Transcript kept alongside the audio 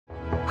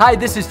Hi,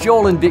 this is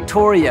Joel and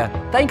Victoria.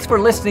 Thanks for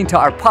listening to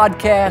our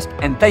podcast,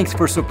 and thanks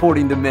for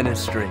supporting the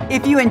ministry.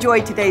 If you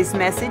enjoyed today's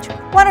message,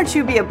 why don't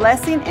you be a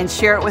blessing and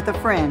share it with a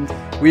friend?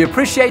 We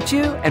appreciate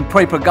you and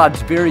pray for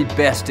God's very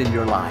best in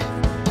your life.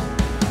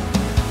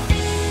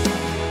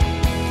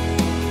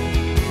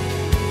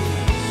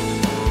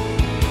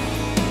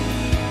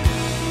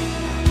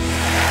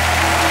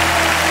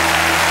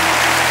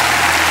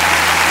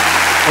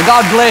 Well,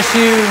 God bless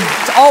you.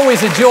 It's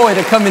always a joy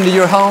to come into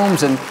your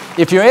homes, and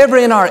if you're ever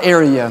in our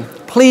area,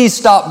 please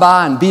stop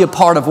by and be a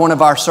part of one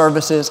of our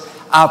services.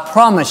 I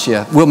promise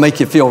you, we'll make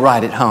you feel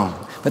right at home.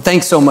 But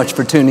thanks so much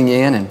for tuning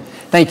in, and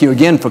thank you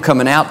again for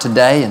coming out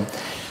today. And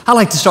I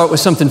like to start with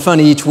something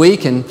funny each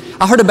week, and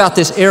I heard about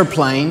this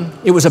airplane.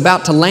 It was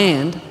about to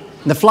land,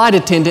 and the flight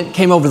attendant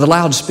came over the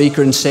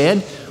loudspeaker and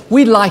said,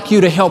 "We'd like you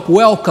to help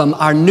welcome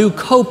our new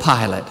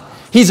co-pilot.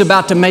 He's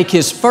about to make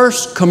his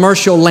first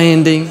commercial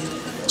landing.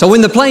 So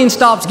when the plane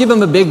stops, give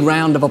him a big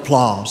round of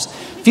applause."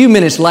 A few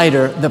minutes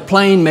later, the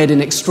plane made an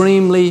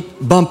extremely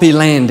bumpy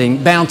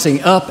landing,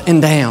 bouncing up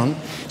and down.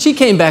 She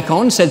came back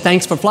on and said,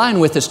 "Thanks for flying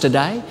with us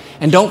today.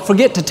 And don't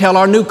forget to tell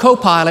our new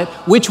co-pilot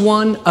which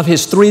one of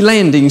his 3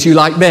 landings you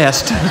like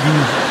best."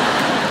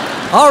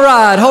 All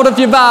right, hold up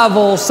your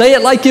Bible. Say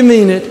it like you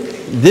mean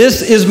it.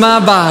 This is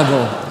my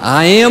Bible.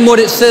 I am what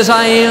it says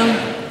I am.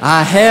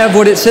 I have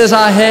what it says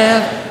I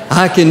have.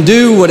 I can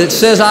do what it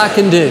says I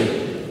can do.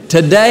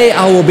 Today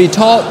I will be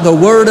taught the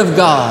Word of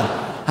God.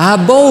 I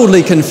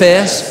boldly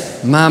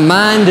confess, my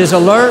mind is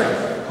alert,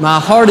 my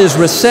heart is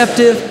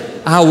receptive,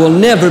 I will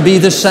never be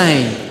the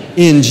same.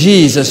 In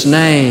Jesus'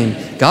 name,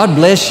 God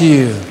bless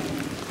you.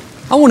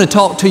 I want to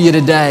talk to you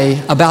today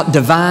about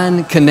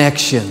divine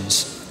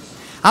connections.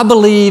 I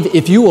believe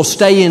if you will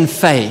stay in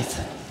faith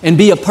and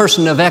be a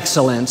person of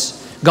excellence,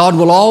 God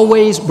will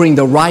always bring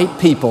the right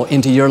people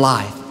into your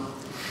life.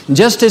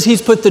 Just as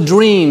He's put the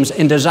dreams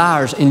and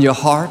desires in your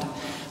heart,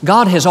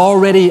 God has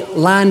already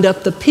lined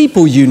up the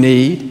people you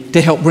need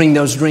to help bring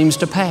those dreams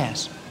to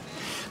pass.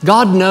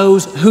 God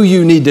knows who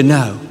you need to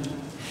know.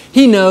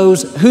 He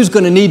knows who's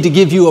going to need to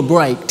give you a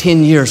break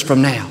 10 years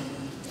from now.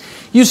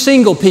 You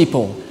single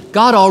people,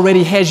 God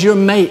already has your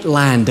mate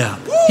lined up.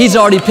 He's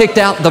already picked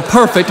out the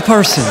perfect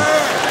person.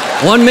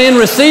 One man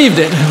received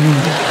it.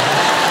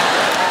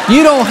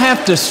 You don't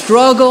have to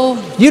struggle.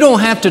 You don't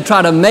have to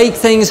try to make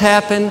things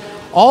happen.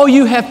 All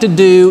you have to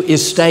do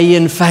is stay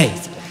in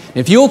faith.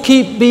 If you'll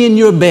keep being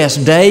your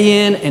best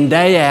day in and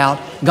day out,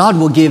 God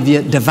will give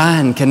you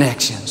divine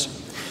connections.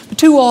 But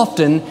too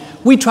often,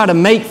 we try to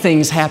make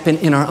things happen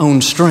in our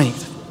own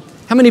strength.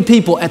 How many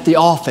people at the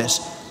office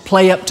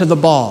play up to the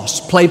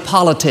boss, play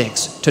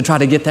politics to try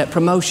to get that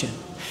promotion?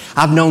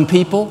 I've known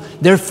people,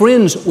 they're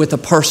friends with a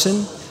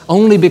person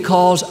only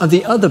because of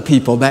the other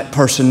people that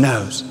person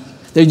knows.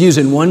 They're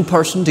using one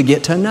person to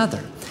get to another.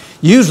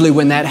 Usually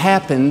when that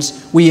happens,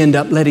 we end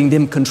up letting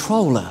them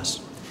control us.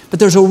 But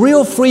there's a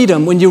real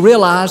freedom when you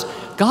realize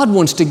God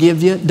wants to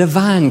give you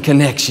divine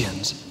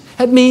connections.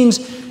 That means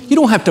you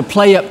don't have to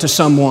play up to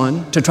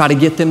someone to try to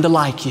get them to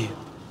like you.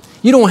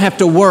 You don't have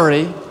to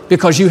worry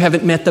because you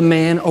haven't met the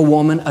man or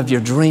woman of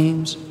your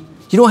dreams.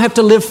 You don't have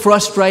to live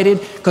frustrated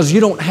because you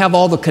don't have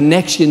all the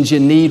connections you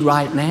need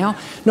right now.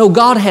 No,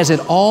 God has it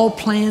all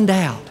planned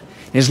out.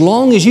 As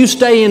long as you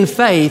stay in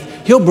faith,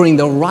 He'll bring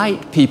the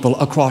right people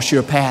across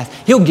your path.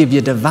 He'll give you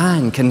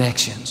divine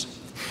connections.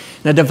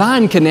 Now,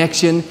 divine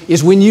connection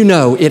is when you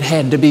know it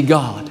had to be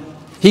God.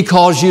 He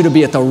caused you to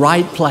be at the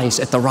right place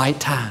at the right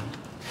time.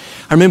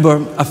 I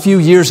remember a few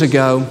years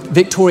ago,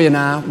 Victoria and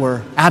I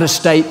were out of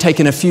state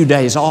taking a few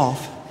days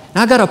off.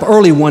 And I got up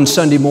early one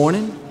Sunday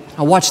morning.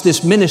 I watched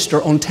this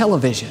minister on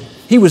television.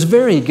 He was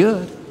very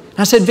good. And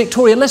I said,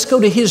 "Victoria, let's go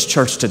to his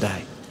church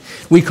today."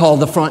 We called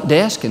the front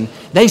desk and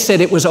they said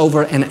it was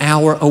over an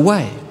hour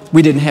away.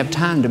 We didn't have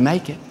time to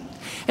make it.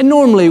 And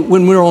normally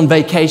when we're on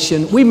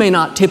vacation, we may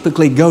not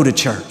typically go to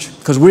church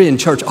because we're in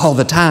church all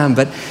the time.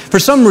 But for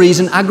some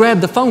reason, I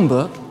grabbed the phone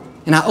book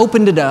and I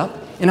opened it up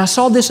and I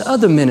saw this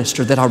other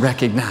minister that I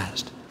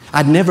recognized.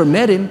 I'd never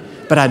met him,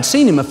 but I'd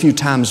seen him a few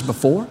times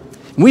before.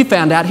 And we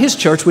found out his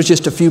church was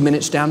just a few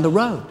minutes down the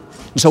road.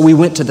 And so we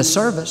went to the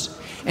service.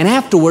 And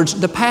afterwards,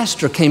 the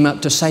pastor came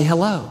up to say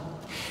hello.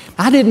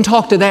 I didn't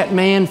talk to that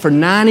man for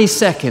 90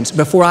 seconds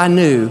before I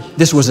knew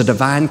this was a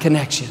divine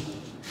connection.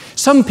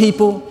 Some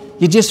people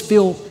you just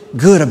feel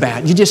good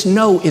about. You just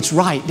know it's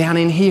right down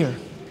in here.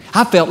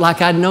 I felt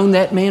like I'd known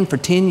that man for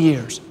 10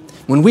 years.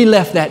 When we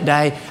left that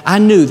day, I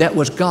knew that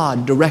was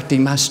God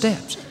directing my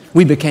steps.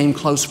 We became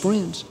close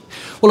friends.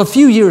 Well, a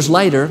few years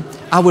later,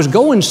 I was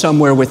going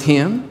somewhere with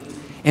him,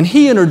 and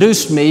he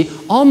introduced me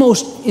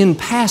almost in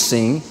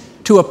passing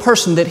to a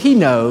person that he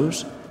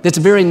knows that's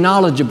very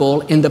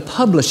knowledgeable in the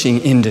publishing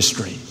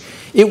industry.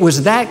 It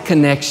was that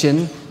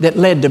connection that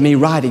led to me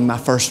writing my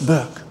first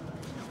book.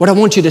 What I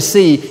want you to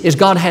see is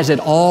God has it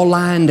all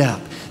lined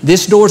up.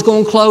 This door's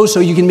going to close so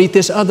you can meet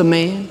this other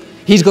man.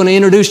 He's going to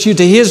introduce you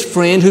to his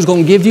friend who's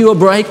going to give you a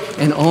break,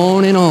 and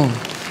on and on.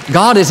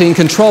 God is in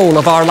control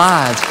of our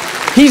lives.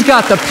 He's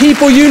got the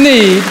people you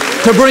need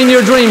to bring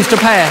your dreams to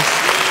pass.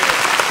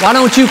 Why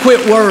don't you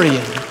quit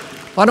worrying?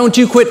 Why don't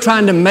you quit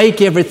trying to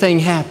make everything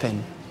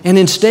happen? And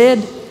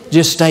instead,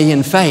 just stay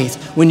in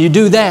faith. When you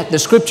do that, the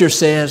Scripture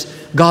says,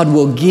 God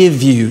will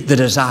give you the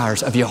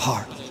desires of your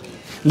heart.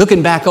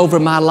 Looking back over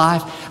my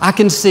life, I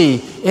can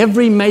see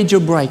every major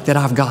break that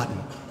I've gotten.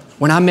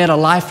 When I met a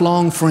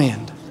lifelong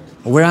friend,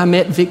 or where I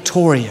met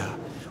Victoria,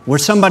 where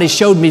somebody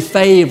showed me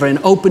favor and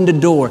opened a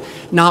door,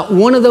 not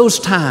one of those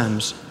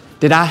times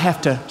did I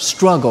have to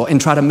struggle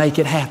and try to make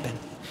it happen.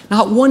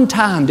 Not one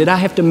time did I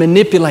have to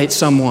manipulate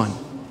someone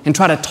and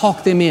try to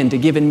talk them into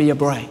giving me a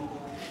break.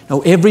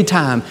 No, every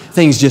time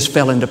things just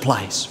fell into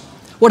place.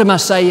 What am I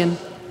saying?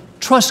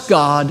 Trust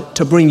God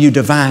to bring you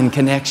divine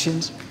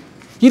connections.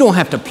 You don't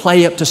have to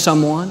play up to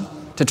someone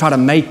to try to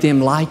make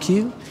them like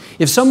you.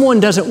 If someone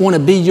doesn't want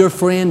to be your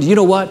friend, you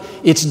know what?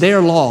 It's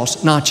their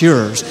loss, not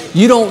yours.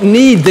 You don't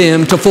need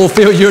them to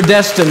fulfill your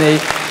destiny.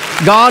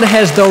 God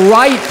has the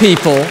right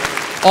people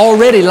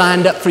already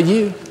lined up for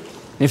you.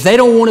 If they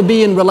don't want to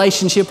be in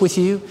relationship with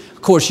you,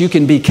 of course you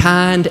can be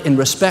kind and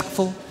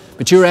respectful,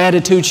 but your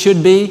attitude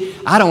should be,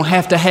 I don't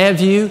have to have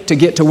you to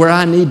get to where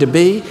I need to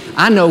be.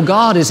 I know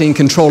God is in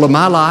control of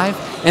my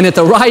life, and at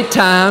the right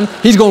time,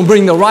 He's going to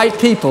bring the right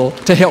people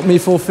to help me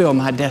fulfill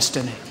my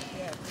destiny.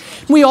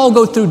 We all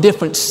go through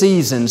different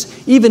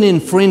seasons, even in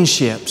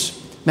friendships.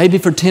 Maybe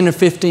for 10 or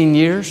 15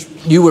 years,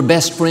 you were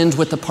best friends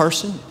with a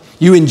person.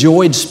 You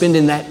enjoyed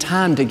spending that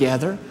time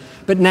together,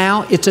 but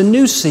now it's a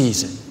new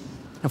season.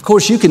 Of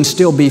course, you can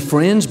still be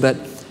friends, but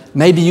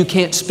maybe you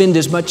can't spend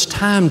as much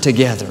time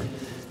together.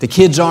 The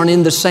kids aren't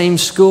in the same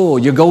school.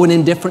 You're going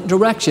in different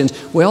directions.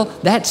 Well,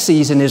 that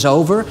season is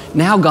over.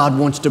 Now God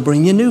wants to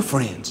bring you new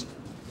friends.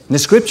 And the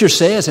Scripture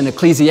says in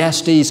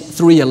Ecclesiastes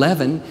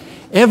 3:11,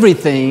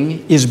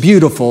 everything is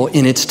beautiful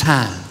in its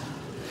time.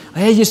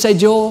 Hey, you say,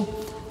 Joel,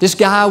 this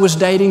guy I was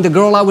dating, the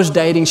girl I was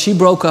dating, she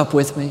broke up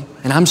with me,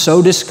 and I'm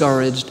so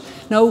discouraged.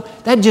 No,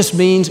 that just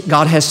means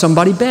God has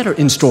somebody better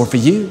in store for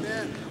you.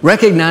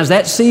 Recognize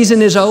that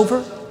season is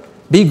over.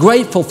 Be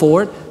grateful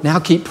for it. Now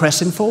keep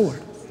pressing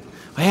forward.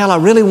 Well, I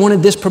really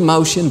wanted this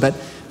promotion, but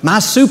my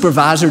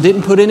supervisor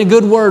didn't put in a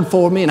good word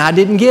for me, and I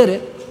didn't get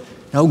it.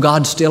 No,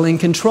 God's still in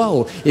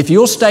control. If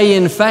you'll stay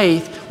in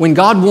faith, when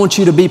God wants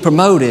you to be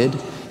promoted,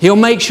 He'll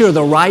make sure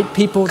the right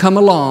people come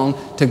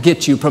along to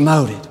get you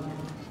promoted.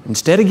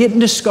 Instead of getting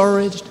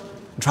discouraged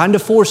and trying to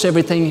force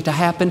everything to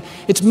happen,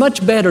 it's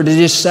much better to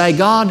just say,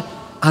 God,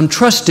 I'm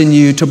trusting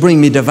You to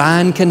bring me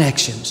divine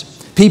connections,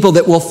 people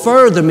that will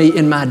further me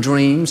in my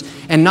dreams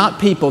and not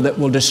people that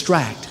will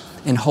distract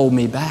and hold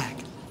me back.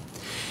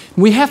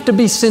 We have to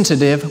be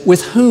sensitive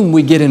with whom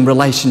we get in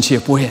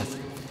relationship with.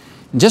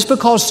 Just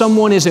because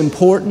someone is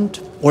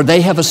important or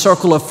they have a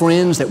circle of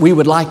friends that we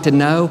would like to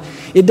know,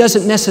 it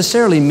doesn't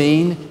necessarily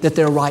mean that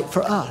they're right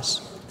for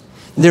us.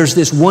 There's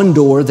this one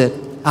door that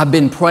I've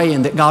been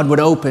praying that God would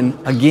open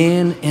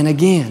again and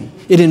again.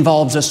 It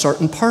involves a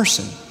certain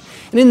person.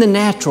 And in the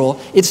natural,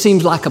 it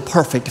seems like a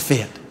perfect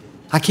fit.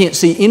 I can't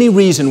see any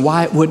reason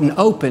why it wouldn't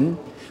open,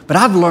 but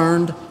I've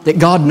learned that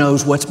God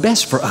knows what's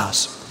best for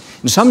us.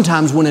 And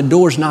sometimes when a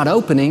door's not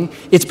opening,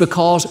 it's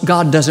because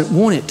God doesn't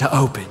want it to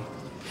open.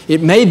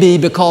 It may be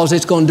because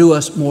it's going to do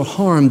us more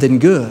harm than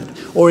good,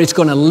 or it's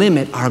going to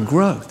limit our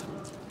growth.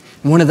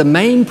 One of the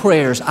main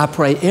prayers I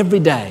pray every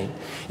day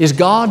is,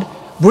 God,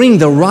 bring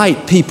the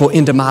right people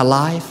into my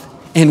life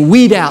and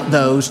weed out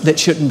those that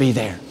shouldn't be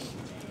there.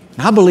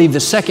 And I believe the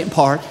second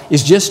part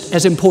is just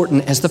as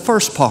important as the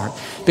first part,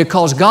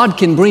 because God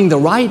can bring the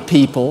right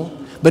people,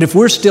 but if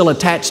we're still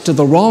attached to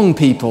the wrong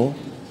people,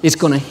 it's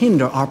going to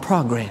hinder our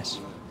progress.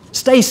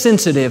 Stay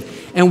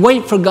sensitive and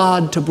wait for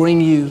God to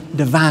bring you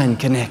divine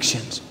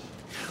connections.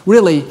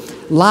 Really,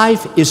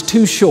 life is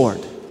too short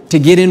to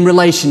get in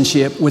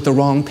relationship with the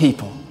wrong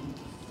people.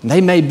 They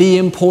may be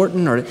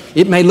important, or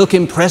it may look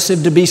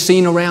impressive to be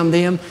seen around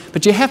them,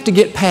 but you have to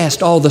get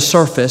past all the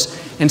surface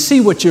and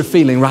see what you're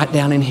feeling right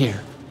down in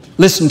here.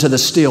 Listen to the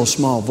still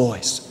small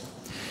voice.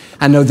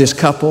 I know this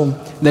couple.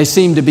 They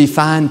seem to be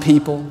fine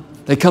people.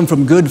 They come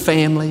from good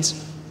families,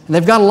 and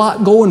they've got a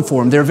lot going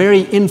for them. They're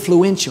very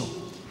influential.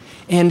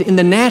 And in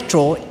the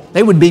natural,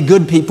 they would be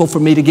good people for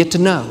me to get to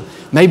know.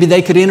 Maybe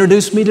they could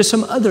introduce me to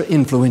some other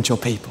influential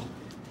people.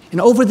 And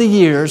over the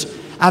years,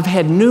 I've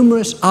had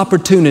numerous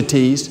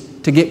opportunities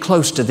to get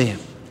close to them.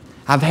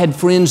 I've had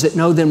friends that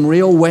know them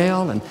real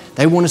well, and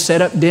they want to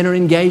set up dinner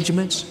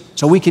engagements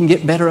so we can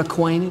get better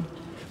acquainted.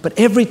 But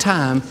every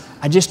time,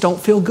 I just don't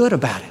feel good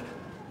about it.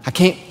 I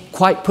can't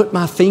quite put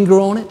my finger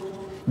on it.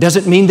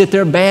 Doesn't mean that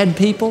they're bad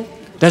people.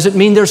 Doesn't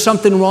mean there's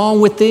something wrong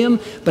with them,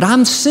 but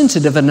I'm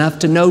sensitive enough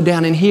to know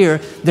down in here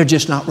they're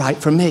just not right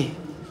for me.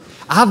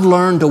 I've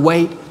learned to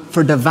wait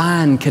for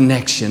divine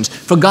connections,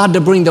 for God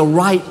to bring the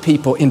right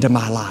people into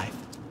my life.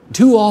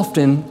 Too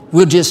often,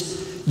 we'll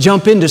just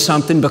jump into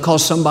something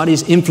because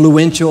somebody's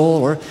influential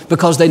or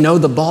because they know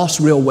the boss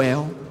real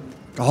well.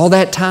 All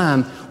that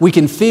time, we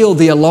can feel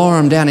the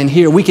alarm down in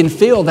here. We can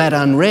feel that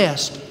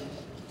unrest.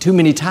 Too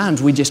many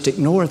times, we just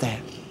ignore that.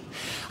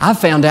 I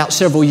found out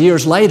several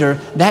years later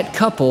that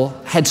couple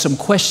had some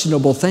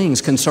questionable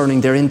things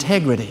concerning their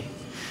integrity.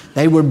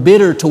 They were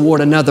bitter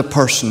toward another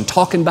person,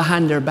 talking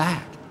behind their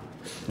back.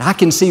 And I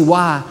can see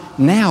why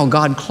now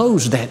God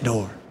closed that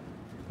door.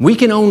 We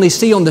can only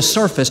see on the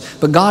surface,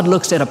 but God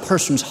looks at a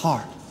person's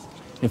heart.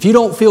 If you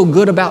don't feel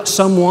good about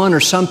someone or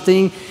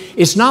something,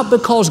 it's not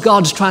because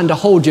God's trying to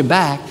hold you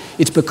back.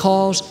 It's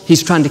because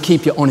He's trying to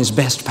keep you on His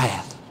best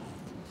path.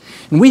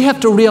 And we have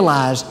to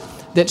realize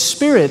that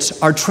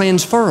spirits are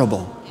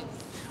transferable.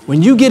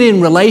 When you get in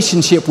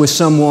relationship with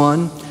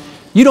someone,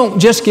 you don't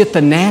just get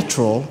the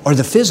natural or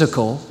the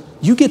physical,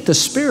 you get the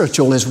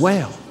spiritual as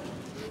well.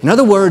 In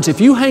other words, if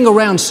you hang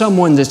around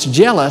someone that's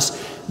jealous,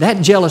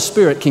 that jealous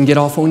spirit can get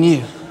off on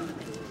you.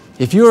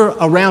 If you're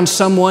around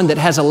someone that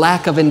has a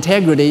lack of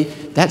integrity,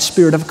 that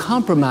spirit of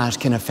compromise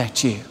can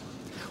affect you.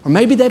 Or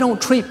maybe they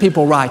don't treat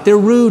people right. They're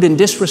rude and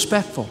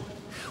disrespectful.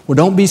 Well,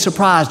 don't be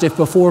surprised if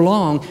before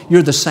long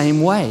you're the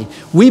same way.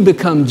 We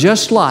become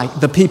just like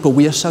the people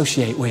we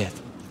associate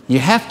with. You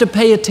have to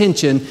pay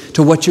attention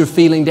to what you're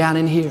feeling down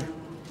in here.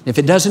 If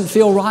it doesn't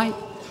feel right,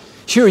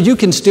 sure, you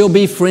can still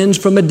be friends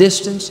from a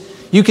distance.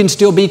 You can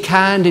still be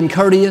kind and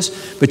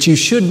courteous, but you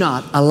should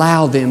not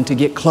allow them to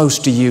get close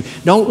to you.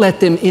 Don't let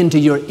them into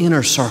your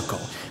inner circle.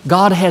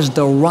 God has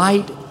the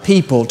right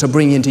people to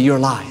bring into your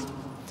life.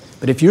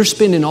 But if you're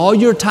spending all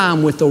your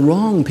time with the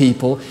wrong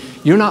people,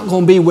 you're not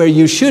going to be where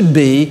you should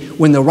be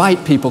when the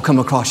right people come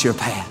across your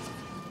path.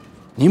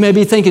 You may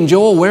be thinking,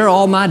 Joel, where are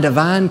all my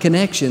divine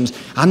connections?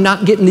 I'm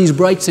not getting these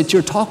breaks that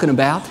you're talking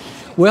about.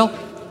 Well,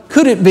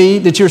 could it be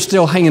that you're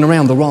still hanging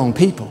around the wrong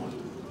people?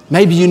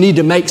 Maybe you need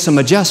to make some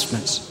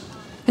adjustments.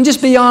 And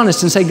just be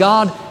honest and say,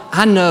 God,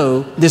 I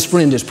know this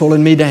friend is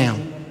pulling me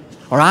down.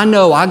 Or I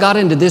know I got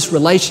into this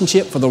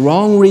relationship for the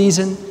wrong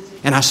reason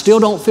and I still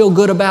don't feel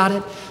good about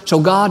it. So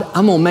God,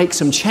 I'm going to make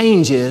some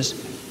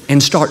changes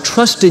and start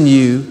trusting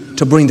You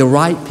to bring the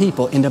right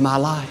people into my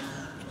life.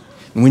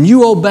 And when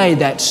you obey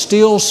that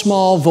still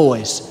small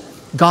voice,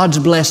 God's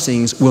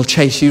blessings will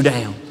chase you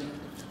down.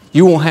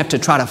 You won't have to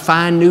try to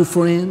find new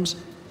friends.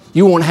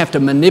 You won't have to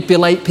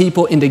manipulate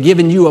people into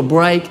giving you a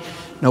break.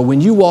 No,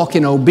 when you walk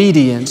in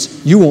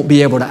obedience, you won't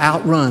be able to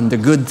outrun the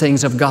good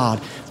things of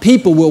God.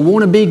 People will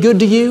want to be good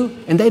to you,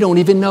 and they don't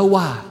even know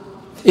why.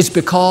 It's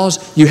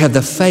because you have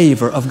the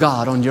favor of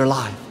God on your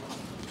life.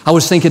 I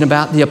was thinking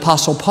about the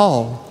Apostle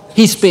Paul.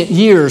 He spent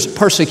years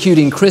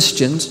persecuting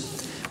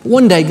Christians.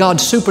 One day, God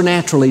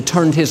supernaturally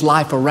turned his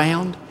life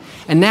around,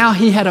 and now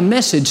he had a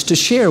message to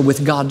share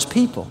with God's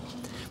people.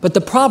 But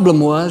the problem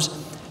was,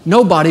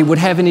 nobody would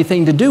have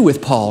anything to do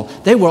with Paul.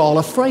 They were all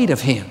afraid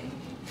of him.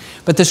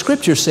 But the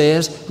Scripture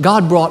says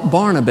God brought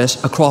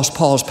Barnabas across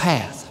Paul's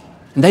path,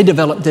 and they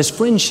developed this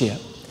friendship.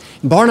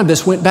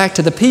 Barnabas went back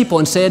to the people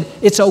and said,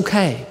 it's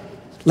okay.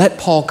 Let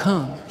Paul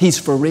come. He's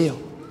for real.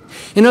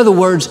 In other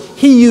words,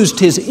 he used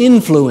his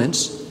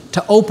influence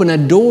to open a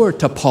door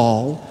to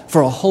Paul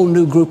for a whole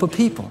new group of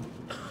people.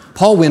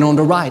 Paul went on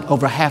to write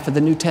over half of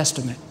the New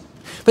Testament.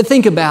 But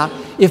think about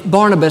if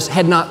Barnabas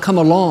had not come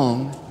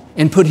along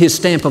and put his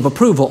stamp of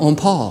approval on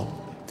Paul.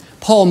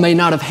 Paul may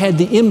not have had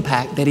the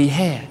impact that he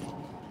had.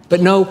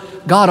 But no,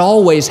 God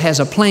always has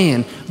a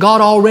plan. God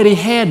already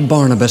had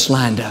Barnabas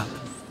lined up.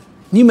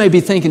 You may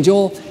be thinking,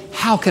 Joel,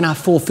 how can I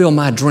fulfill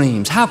my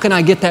dreams? How can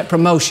I get that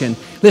promotion?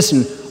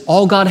 Listen,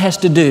 all God has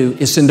to do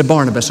is send a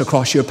Barnabas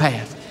across your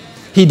path.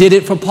 He did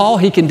it for Paul.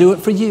 He can do it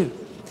for you.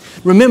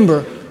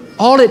 Remember,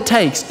 all it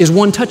takes is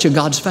one touch of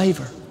God's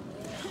favor.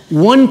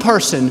 One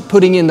person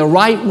putting in the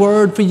right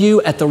word for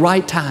you at the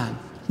right time,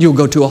 you'll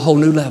go to a whole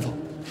new level.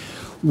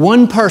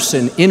 One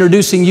person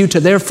introducing you to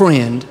their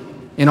friend,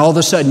 and all of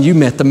a sudden you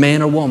met the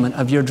man or woman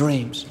of your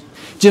dreams.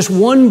 Just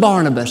one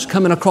Barnabas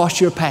coming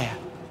across your path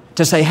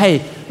to say,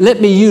 hey,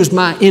 let me use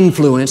my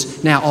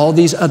influence. Now all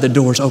these other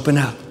doors open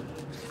up.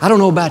 I don't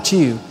know about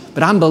you,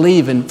 but I'm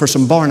believing for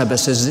some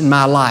Barnabases in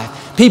my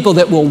life. People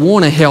that will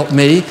want to help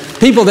me.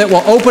 People that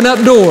will open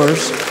up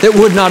doors that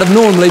would not have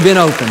normally been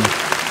opened.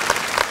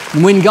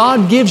 And when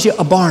God gives you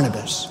a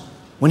Barnabas,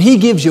 when He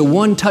gives you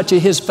one touch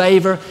of His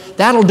favor,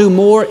 that'll do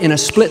more in a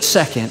split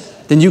second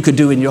than you could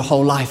do in your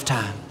whole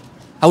lifetime.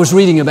 I was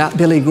reading about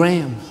Billy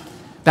Graham.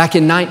 Back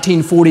in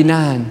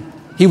 1949,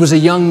 he was a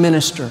young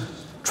minister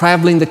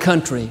traveling the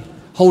country,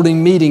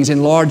 holding meetings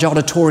in large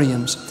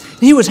auditoriums.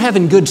 He was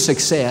having good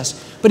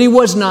success, but he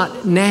was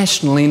not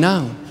nationally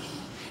known.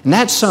 And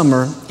that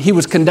summer, he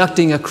was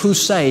conducting a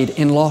crusade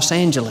in Los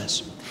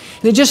Angeles.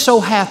 And it just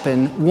so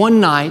happened, one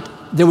night,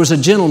 there was a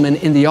gentleman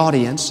in the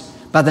audience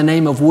by the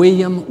name of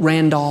William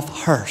Randolph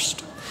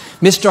Hearst.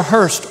 Mr.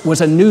 Hearst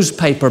was a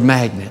newspaper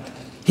magnate.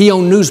 He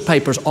owned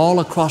newspapers all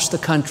across the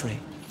country.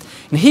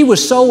 And he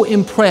was so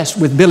impressed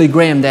with Billy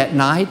Graham that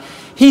night,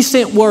 he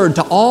sent word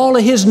to all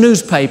of his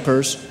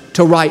newspapers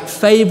to write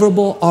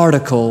favorable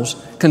articles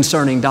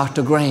concerning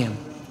Dr. Graham.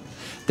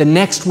 The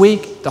next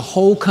week, the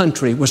whole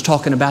country was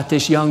talking about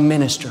this young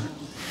minister.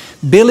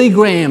 Billy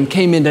Graham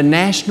came into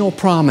national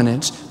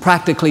prominence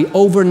practically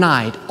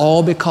overnight,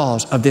 all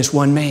because of this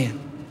one man.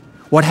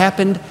 What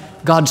happened?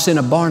 God sent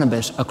a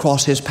Barnabas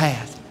across his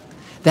path.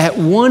 That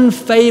one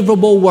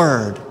favorable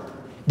word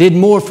did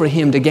more for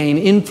him to gain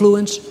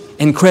influence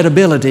and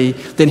credibility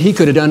than he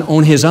could have done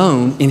on his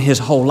own in his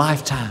whole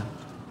lifetime.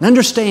 And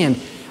understand,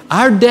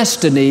 Our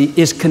destiny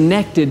is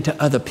connected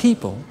to other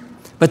people.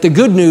 But the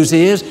good news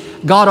is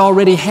God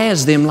already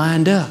has them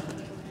lined up.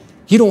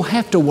 You don't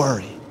have to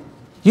worry.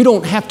 You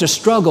don't have to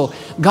struggle.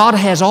 God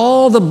has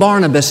all the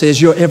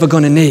Barnabases you're ever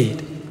going to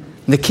need.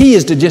 And the key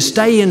is to just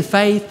stay in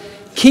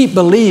faith, keep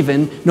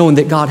believing, knowing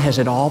that God has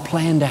it all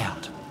planned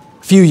out.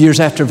 A few years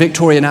after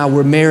Victoria and I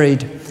were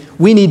married,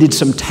 we needed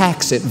some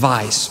tax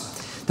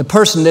advice. The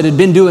person that had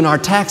been doing our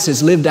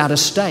taxes lived out of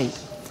state.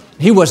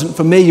 He wasn't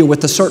familiar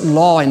with a certain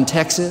law in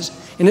Texas,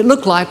 and it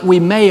looked like we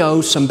may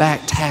owe some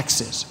back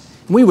taxes.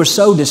 We were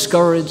so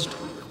discouraged.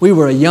 We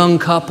were a young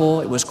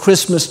couple. It was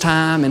Christmas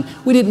time, and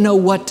we didn't know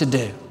what to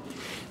do.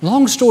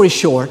 Long story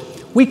short,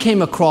 we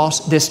came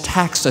across this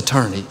tax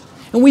attorney,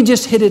 and we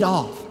just hit it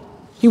off.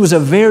 He was a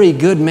very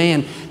good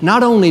man,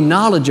 not only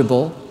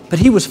knowledgeable, but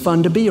he was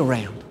fun to be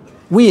around.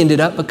 We ended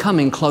up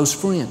becoming close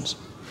friends.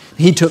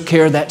 He took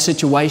care of that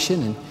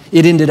situation, and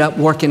it ended up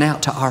working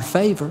out to our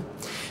favor.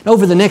 And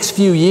over the next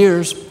few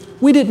years,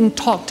 we didn't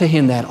talk to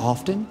him that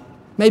often,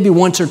 maybe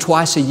once or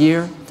twice a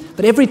year,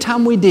 but every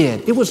time we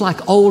did, it was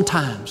like old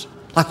times,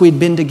 like we'd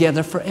been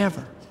together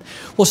forever.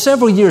 Well,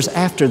 several years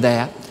after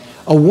that,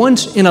 a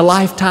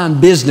once-in-a-lifetime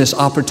business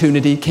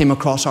opportunity came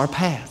across our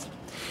path.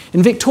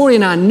 And Victoria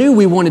and I knew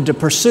we wanted to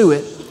pursue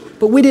it,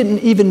 but we didn't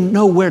even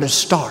know where to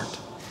start.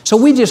 So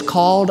we just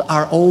called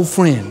our old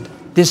friend,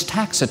 this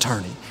tax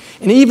attorney.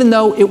 And even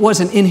though it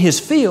wasn't in his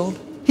field,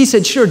 he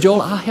said, "Sure,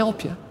 Joel, I'll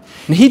help you."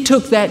 And he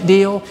took that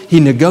deal, he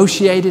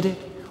negotiated it,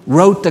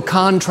 wrote the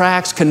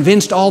contracts,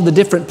 convinced all the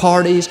different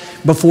parties.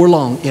 Before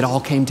long, it all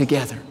came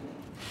together.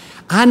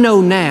 I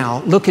know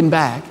now, looking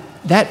back,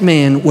 that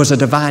man was a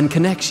divine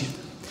connection.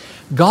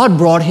 God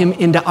brought him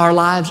into our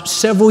lives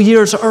several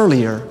years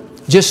earlier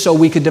just so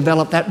we could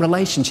develop that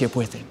relationship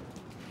with him.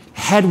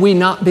 Had we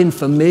not been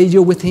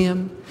familiar with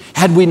him,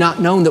 had we not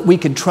known that we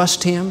could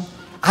trust him,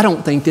 I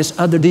don't think this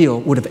other deal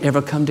would have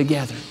ever come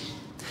together.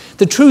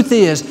 The truth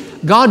is,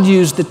 God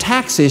used the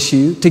tax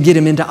issue to get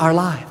him into our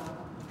life.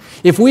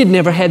 If we'd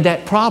never had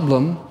that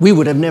problem, we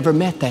would have never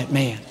met that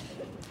man.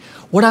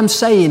 What I'm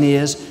saying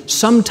is,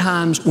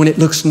 sometimes when it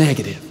looks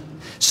negative,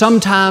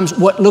 sometimes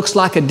what looks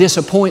like a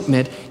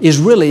disappointment is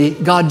really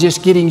God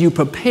just getting you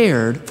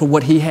prepared for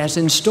what He has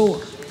in store.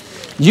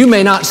 You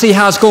may not see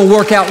how it's going to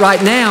work out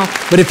right now,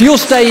 but if you'll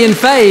stay in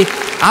faith,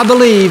 I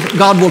believe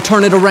God will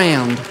turn it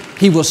around.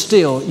 He will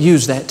still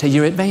use that to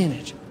your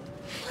advantage.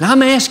 And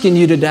I'm asking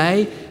you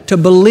today to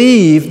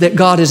believe that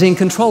God is in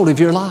control of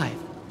your life.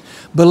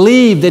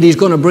 Believe that He's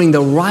going to bring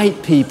the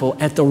right people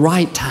at the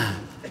right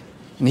time.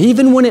 And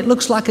even when it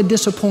looks like a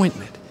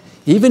disappointment,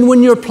 even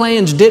when your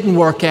plans didn't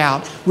work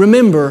out,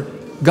 remember,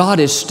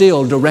 God is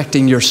still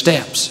directing your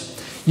steps.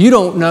 You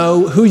don't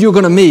know who you're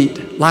going to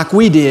meet like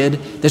we did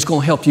that's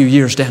going to help you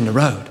years down the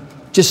road.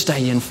 Just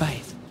stay in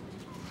faith.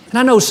 And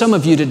I know some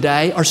of you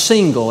today are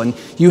single and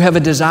you have a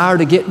desire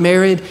to get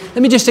married.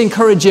 Let me just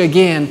encourage you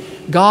again,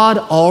 God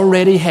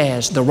already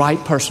has the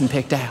right person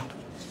picked out.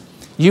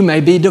 You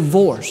may be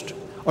divorced,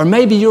 or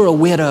maybe you're a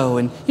widow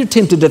and you're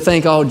tempted to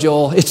think, "Oh,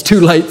 Joel, it's too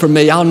late for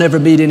me. I'll never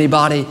meet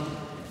anybody."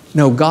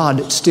 No,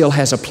 God still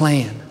has a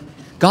plan.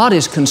 God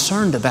is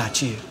concerned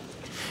about you.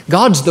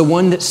 God's the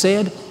one that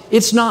said,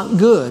 it's not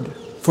good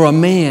for a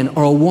man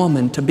or a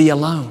woman to be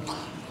alone.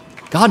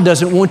 God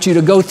doesn't want you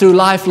to go through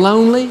life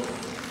lonely.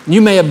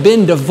 You may have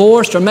been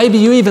divorced, or maybe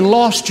you even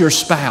lost your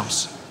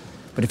spouse.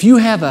 But if you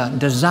have a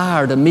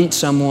desire to meet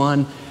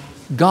someone,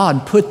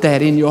 God put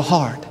that in your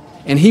heart,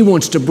 and He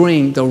wants to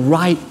bring the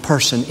right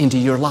person into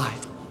your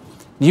life.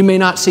 You may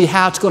not see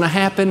how it's going to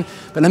happen,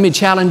 but let me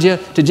challenge you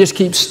to just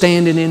keep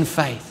standing in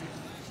faith.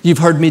 You've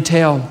heard me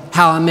tell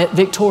how I met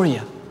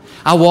Victoria.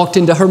 I walked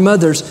into her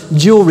mother's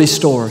jewelry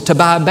store to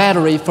buy a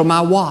battery for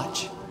my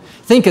watch.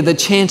 Think of the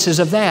chances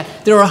of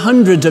that. There are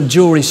hundreds of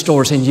jewelry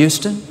stores in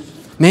Houston.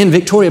 Man,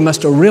 Victoria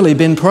must have really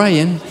been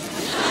praying.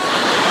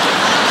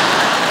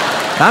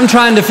 I'm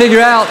trying to figure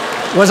out,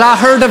 was I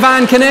her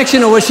divine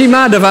connection or was she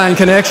my divine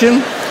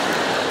connection?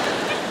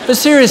 But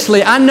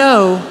seriously, I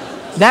know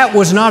that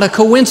was not a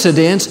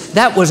coincidence.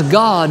 That was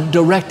God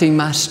directing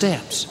my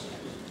steps.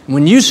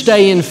 When you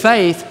stay in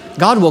faith,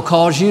 God will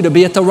cause you to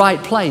be at the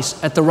right place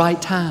at the right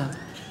time.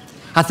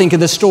 I think of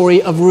the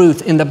story of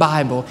Ruth in the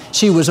Bible.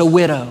 She was a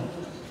widow.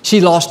 She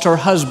lost her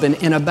husband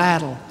in a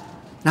battle.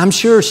 And I'm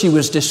sure she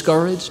was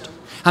discouraged.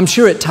 I'm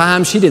sure at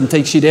times she didn't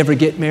think she'd ever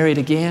get married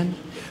again.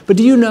 But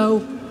do you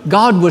know,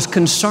 God was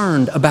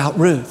concerned about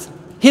Ruth.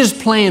 His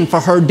plan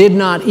for her did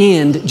not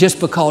end just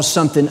because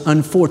something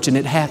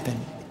unfortunate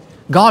happened.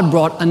 God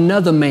brought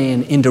another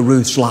man into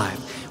Ruth's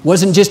life. It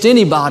wasn't just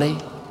anybody.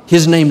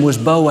 His name was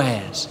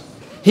Boaz.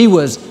 He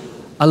was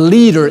a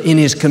leader in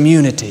his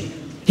community.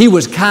 He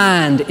was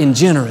kind and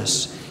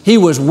generous. He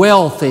was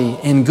wealthy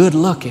and good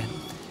looking.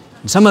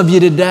 And some of you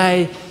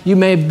today, you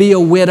may be a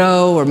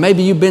widow, or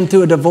maybe you've been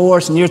through a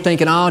divorce and you're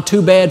thinking, "Oh,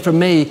 too bad for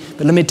me."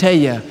 But let me tell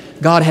you,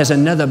 God has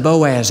another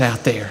Boaz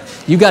out there.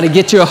 You got to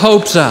get your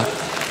hopes up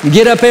and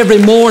get up every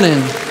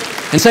morning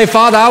and say,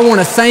 "Father, I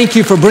want to thank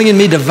you for bringing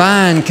me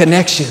divine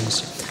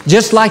connections."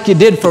 Just like you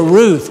did for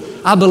Ruth,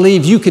 I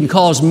believe you can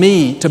cause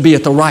me to be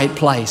at the right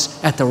place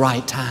at the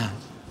right time.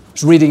 I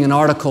was reading an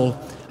article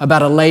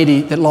about a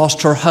lady that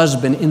lost her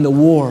husband in the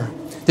war.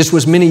 This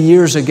was many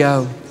years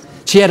ago.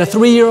 She had a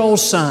 3-year-old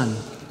son.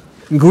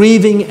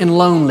 Grieving and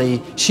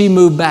lonely, she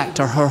moved back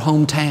to her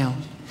hometown.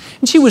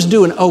 And she was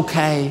doing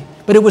okay,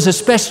 but it was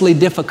especially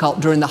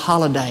difficult during the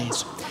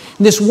holidays.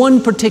 And this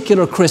one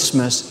particular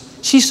Christmas,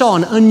 she saw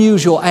an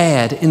unusual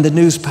ad in the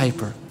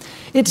newspaper.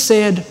 It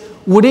said,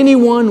 "Would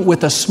anyone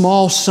with a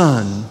small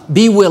son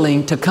be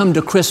willing to come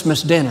to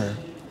Christmas dinner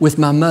with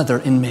my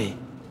mother and me?"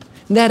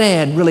 And that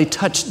ad really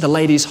touched the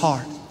lady's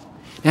heart.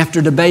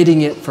 After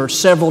debating it for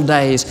several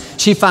days,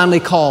 she finally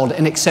called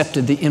and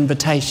accepted the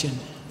invitation.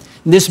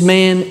 This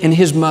man and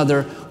his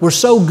mother were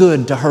so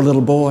good to her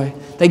little boy.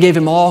 They gave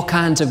him all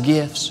kinds of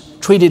gifts,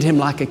 treated him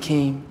like a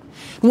king.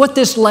 And what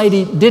this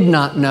lady did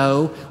not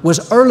know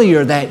was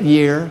earlier that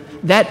year,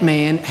 that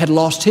man had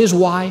lost his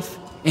wife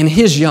and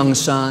his young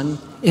son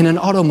in an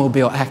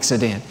automobile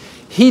accident.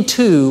 He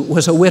too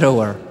was a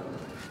widower.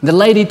 The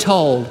lady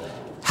told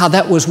how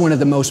that was one of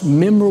the most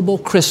memorable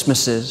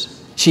Christmases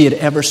she had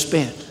ever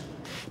spent.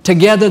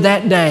 Together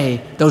that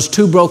day, those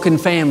two broken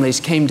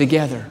families came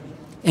together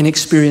and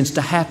experienced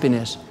a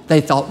happiness they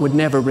thought would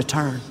never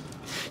return.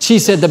 She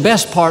said the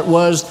best part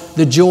was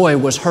the joy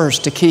was hers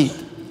to keep.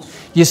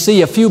 You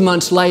see, a few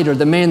months later,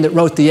 the man that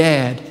wrote the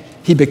ad,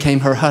 he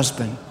became her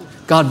husband.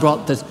 God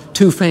brought the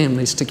two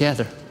families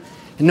together.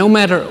 And no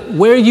matter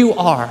where you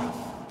are,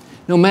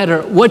 no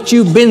matter what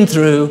you've been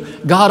through,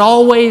 God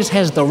always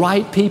has the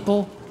right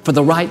people for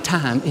the right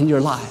time in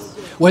your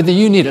life. Whether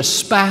you need a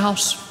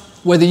spouse,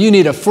 whether you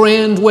need a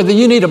friend, whether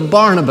you need a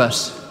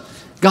Barnabas,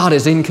 God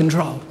is in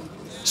control.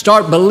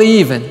 Start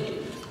believing.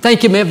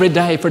 Thank Him every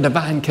day for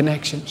divine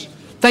connections.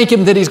 Thank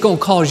Him that He's going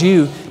to cause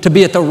you to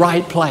be at the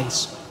right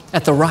place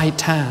at the right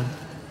time.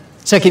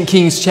 2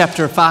 Kings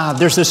chapter 5,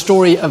 there's the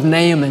story of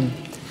Naaman.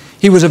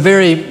 He was a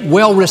very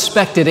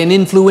well-respected and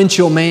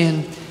influential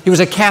man. He was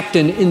a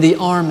captain in the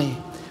army.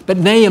 But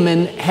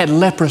Naaman had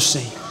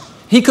leprosy.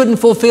 He couldn't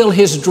fulfill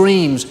his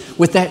dreams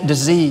with that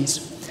disease.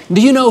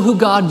 Do you know who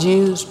God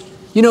used?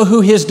 You know who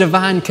his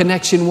divine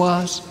connection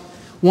was?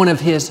 One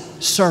of his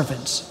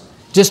servants.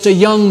 Just a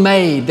young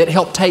maid that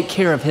helped take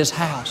care of his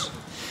house.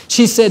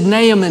 She said,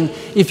 "Naaman,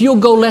 if you'll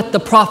go let the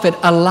prophet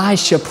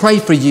Elisha pray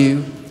for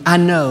you, I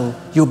know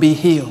you'll be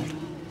healed."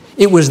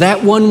 It was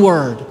that one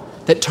word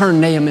that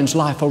turned Naaman's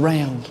life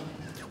around.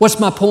 What's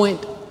my point?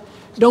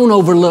 Don't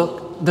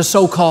overlook the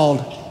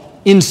so-called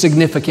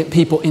insignificant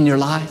people in your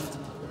life.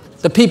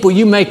 The people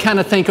you may kind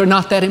of think are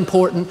not that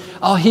important.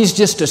 Oh, he's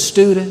just a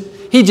student.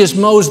 He just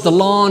mows the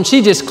lawn.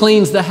 She just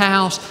cleans the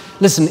house.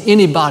 Listen,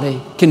 anybody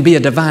can be a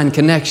divine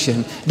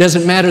connection.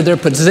 Doesn't matter their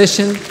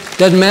position.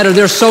 Doesn't matter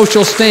their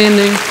social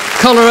standing,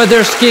 color of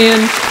their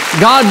skin.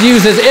 God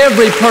uses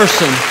every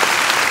person.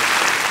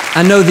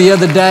 I know the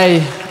other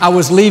day I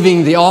was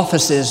leaving the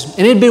offices,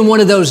 and it had been one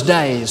of those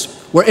days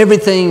where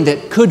everything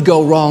that could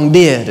go wrong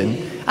did. And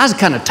I was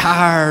kind of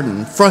tired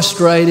and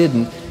frustrated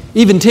and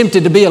even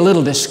tempted to be a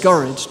little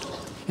discouraged.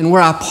 And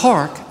where I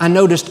park, I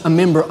noticed a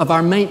member of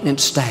our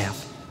maintenance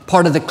staff,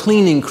 part of the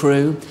cleaning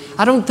crew.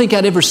 I don't think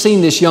I'd ever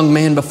seen this young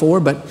man before,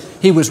 but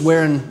he was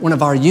wearing one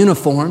of our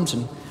uniforms,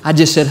 and I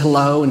just said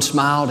hello and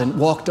smiled and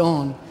walked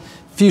on.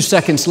 A few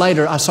seconds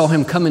later, I saw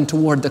him coming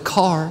toward the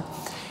car,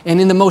 and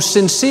in the most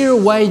sincere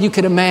way you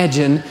could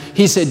imagine,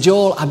 he said,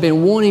 "Joel, I've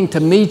been wanting to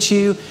meet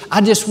you.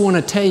 I just want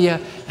to tell you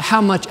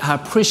how much I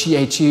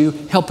appreciate you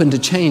helping to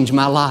change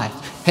my life."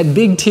 Had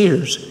big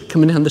tears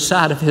coming down the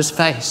side of his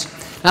face.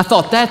 And I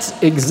thought, that's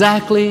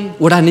exactly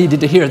what I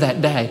needed to hear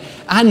that day.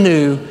 I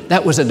knew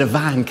that was a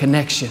divine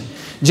connection.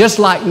 Just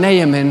like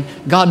Naaman,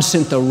 God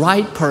sent the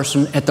right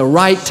person at the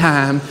right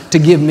time to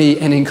give me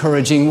an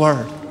encouraging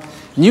word.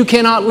 You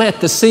cannot let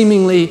the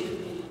seemingly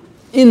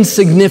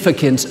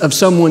insignificance of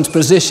someone's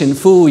position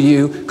fool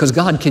you, because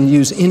God can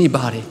use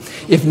anybody.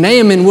 If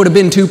Naaman would have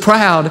been too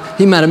proud,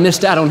 he might have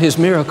missed out on his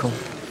miracle.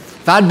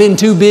 If I'd been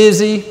too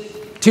busy,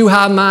 too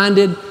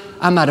high-minded,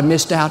 I might have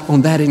missed out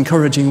on that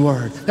encouraging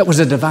word. That was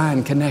a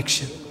divine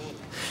connection.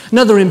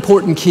 Another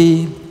important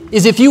key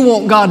is if you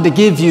want God to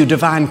give you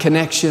divine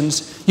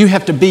connections, you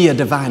have to be a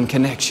divine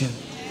connection.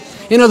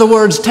 In other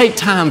words, take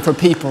time for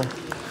people.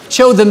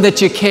 Show them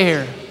that you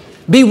care.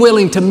 Be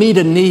willing to meet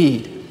a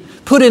need.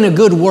 Put in a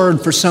good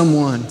word for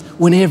someone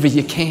whenever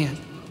you can.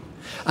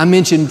 I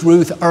mentioned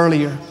Ruth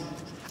earlier.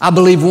 I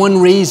believe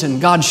one reason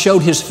God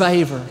showed His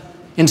favor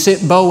and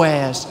sent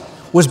Boaz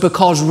was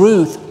because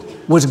Ruth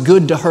was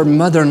good to her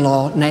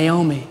mother-in-law,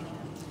 Naomi.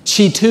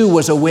 She too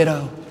was a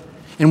widow.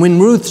 And when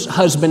Ruth's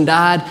husband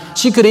died,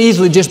 she could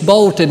easily just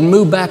bolted and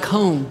moved back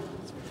home.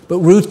 But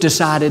Ruth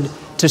decided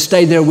to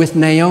stay there with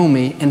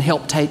Naomi and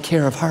help take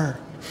care of her.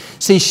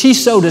 See, she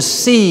sowed a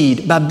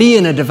seed by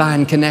being a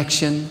divine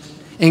connection,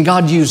 and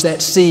God used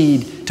that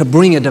seed to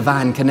bring a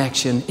divine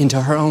connection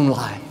into her own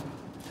life.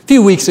 A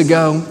few weeks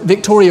ago,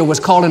 Victoria was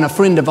calling a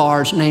friend of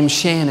ours named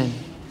Shannon.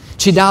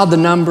 She dialed the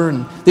number,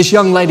 and this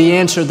young lady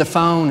answered the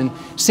phone and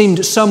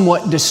seemed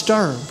somewhat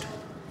disturbed.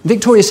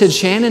 Victoria said,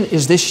 "Shannon,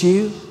 is this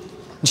you?"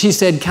 And she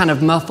said, kind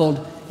of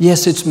muffled,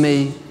 yes, it's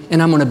me,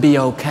 and I'm going to be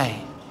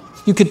okay.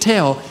 You could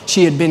tell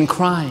she had been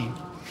crying.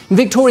 And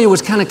Victoria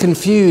was kind of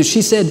confused.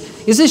 She said,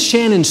 is this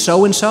Shannon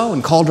so-and-so?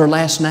 And called her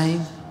last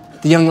name.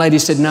 The young lady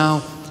said,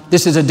 no,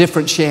 this is a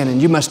different Shannon.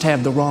 You must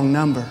have the wrong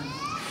number.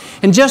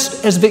 And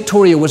just as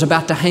Victoria was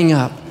about to hang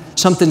up,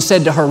 something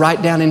said to her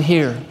right down in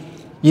here,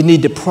 you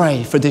need to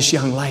pray for this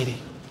young lady.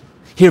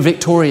 Here,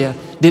 Victoria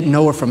didn't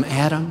know her from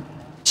Adam.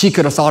 She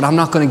could have thought, I'm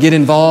not going to get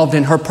involved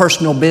in her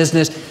personal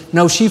business.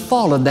 No, she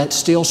followed that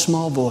still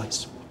small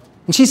voice.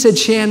 And she said,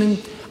 Shannon,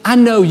 I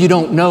know you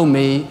don't know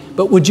me,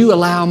 but would you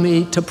allow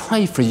me to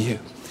pray for you?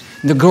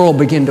 And the girl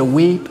began to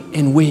weep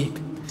and weep.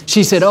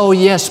 She said, oh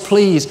yes,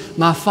 please.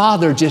 My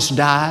father just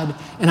died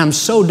and I'm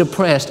so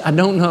depressed. I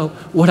don't know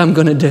what I'm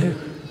going to do.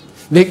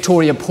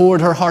 Victoria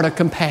poured her heart of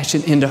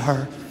compassion into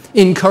her,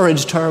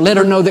 encouraged her, let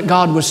her know that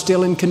God was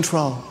still in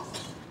control.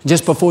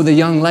 Just before the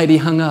young lady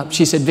hung up,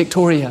 she said,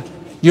 Victoria,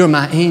 you're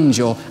my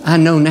angel. I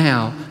know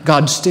now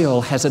God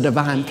still has a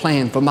divine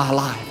plan for my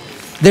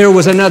life. There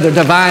was another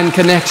divine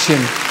connection.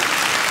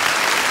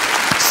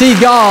 See,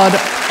 God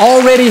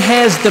already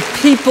has the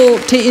people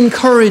to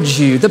encourage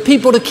you, the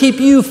people to keep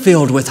you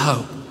filled with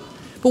hope.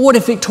 But what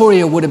if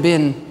Victoria would have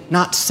been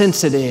not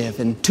sensitive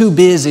and too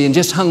busy and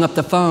just hung up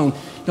the phone?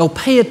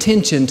 Pay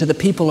attention to the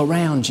people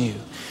around you.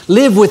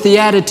 Live with the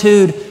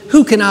attitude,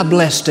 who can I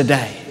bless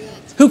today?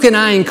 Who can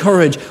I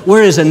encourage?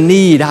 Where is a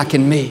need I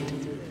can meet?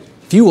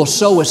 If you will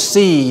sow a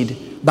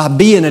seed by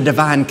being a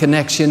divine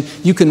connection,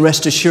 you can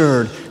rest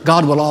assured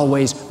God will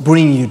always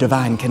bring you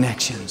divine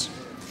connections.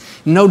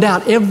 No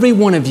doubt every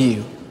one of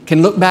you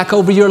can look back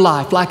over your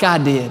life like I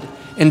did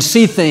and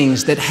see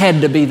things that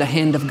had to be the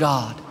hand of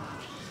God.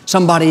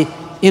 Somebody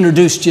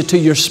introduced you to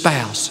your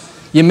spouse.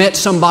 You met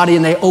somebody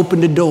and they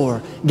opened a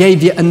door,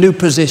 gave you a new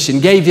position,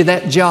 gave you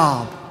that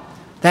job.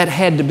 That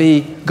had to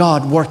be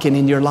God working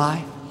in your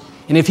life.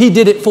 And if He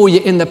did it for you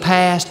in the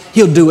past,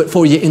 He'll do it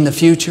for you in the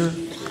future.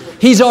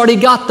 He's already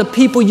got the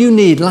people you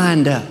need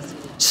lined up.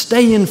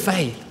 Stay in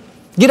faith.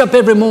 Get up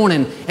every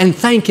morning and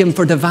thank Him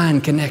for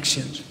divine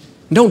connections.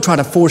 Don't try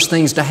to force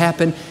things to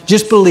happen.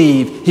 Just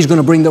believe He's going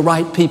to bring the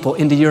right people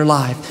into your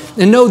life.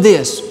 And know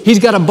this, He's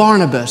got a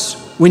Barnabas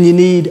when you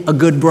need a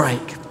good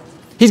break.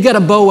 He's got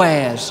a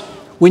Boaz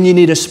when you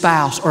need a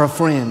spouse or a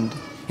friend.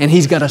 And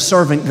He's got a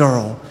servant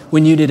girl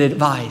when you need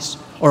advice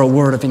or a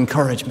word of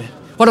encouragement.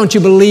 Why don't you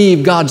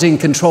believe God's in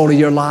control of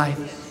your life?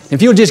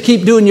 If you'll just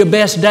keep doing your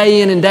best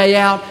day in and day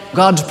out,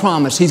 God's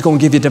promise, He's going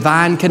to give you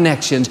divine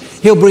connections.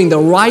 He'll bring the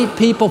right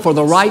people for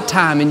the right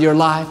time in your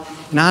life.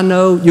 And I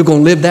know you're going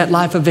to live that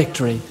life of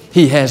victory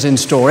He has in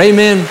store.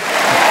 Amen.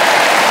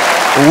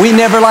 We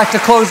never like to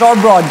close our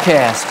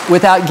broadcast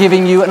without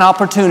giving you an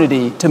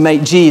opportunity to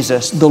make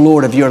Jesus the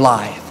Lord of your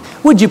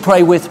life. Would you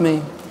pray with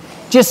me?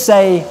 Just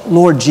say,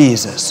 Lord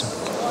Jesus,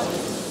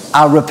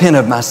 I repent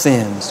of my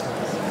sins.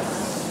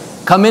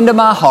 Come into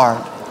my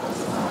heart.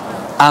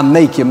 I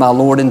make You my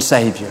Lord and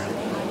Savior.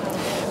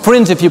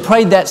 Friends, if you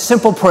prayed that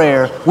simple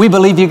prayer, we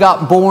believe you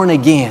got born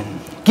again.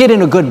 Get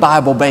in a good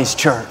Bible-based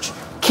church.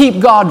 Keep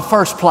God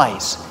first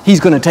place.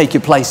 He's going to take you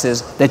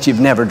places that you've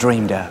never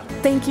dreamed of.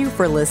 Thank you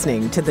for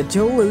listening to the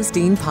Joel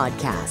Osteen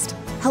Podcast.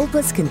 Help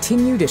us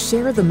continue to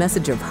share the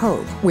message of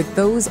hope with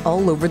those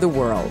all over the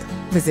world.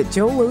 Visit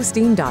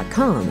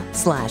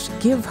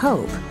joelosteen.com/give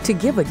hope to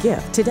give a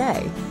gift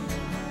today.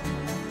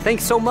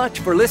 Thanks so much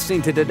for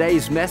listening to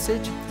today's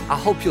message. I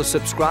hope you'll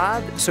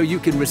subscribe so you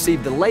can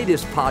receive the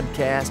latest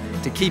podcast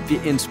to keep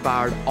you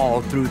inspired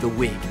all through the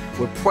week.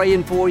 We're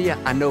praying for you.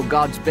 I know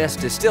God's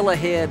best is still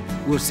ahead.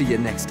 We'll see you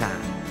next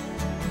time.